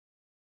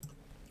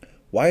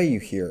Why are you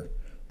here?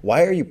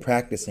 Why are you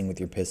practicing with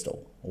your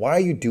pistol? Why are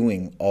you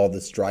doing all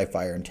this dry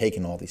fire and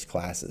taking all these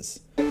classes?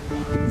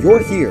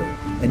 You're here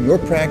and you're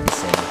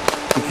practicing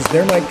because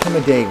there might come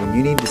a day when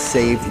you need to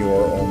save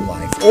your own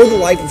life or the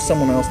life of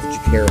someone else that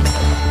you care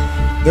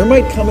about. There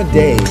might come a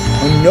day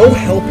when no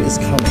help is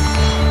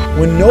coming,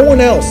 when no one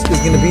else is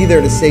going to be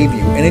there to save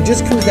you, and it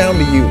just comes down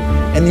to you.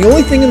 And the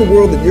only thing in the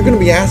world that you're going to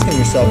be asking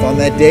yourself on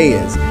that day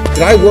is,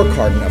 did I work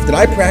hard enough? Did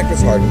I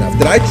practice hard enough?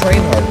 Did I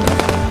train hard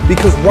enough?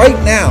 Because right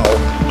now,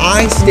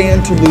 I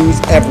stand to lose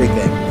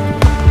everything.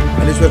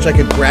 I just wish I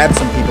could grab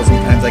some people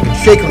sometimes. I could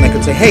shake them. I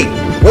could say, hey,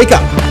 wake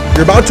up.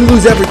 You're about to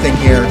lose everything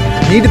here.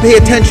 You need to pay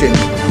attention.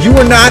 You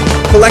are not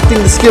collecting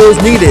the skills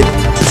needed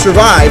to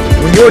survive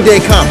when your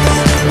day comes.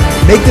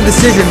 Make the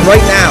decision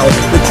right now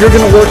that you're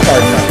going to work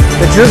hard enough,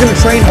 that you're going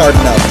to train hard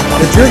enough,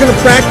 that you're going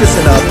to practice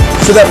enough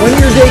so that when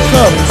your day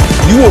comes,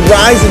 you will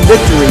rise in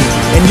victory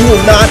and you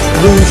will not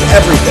lose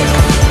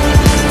everything.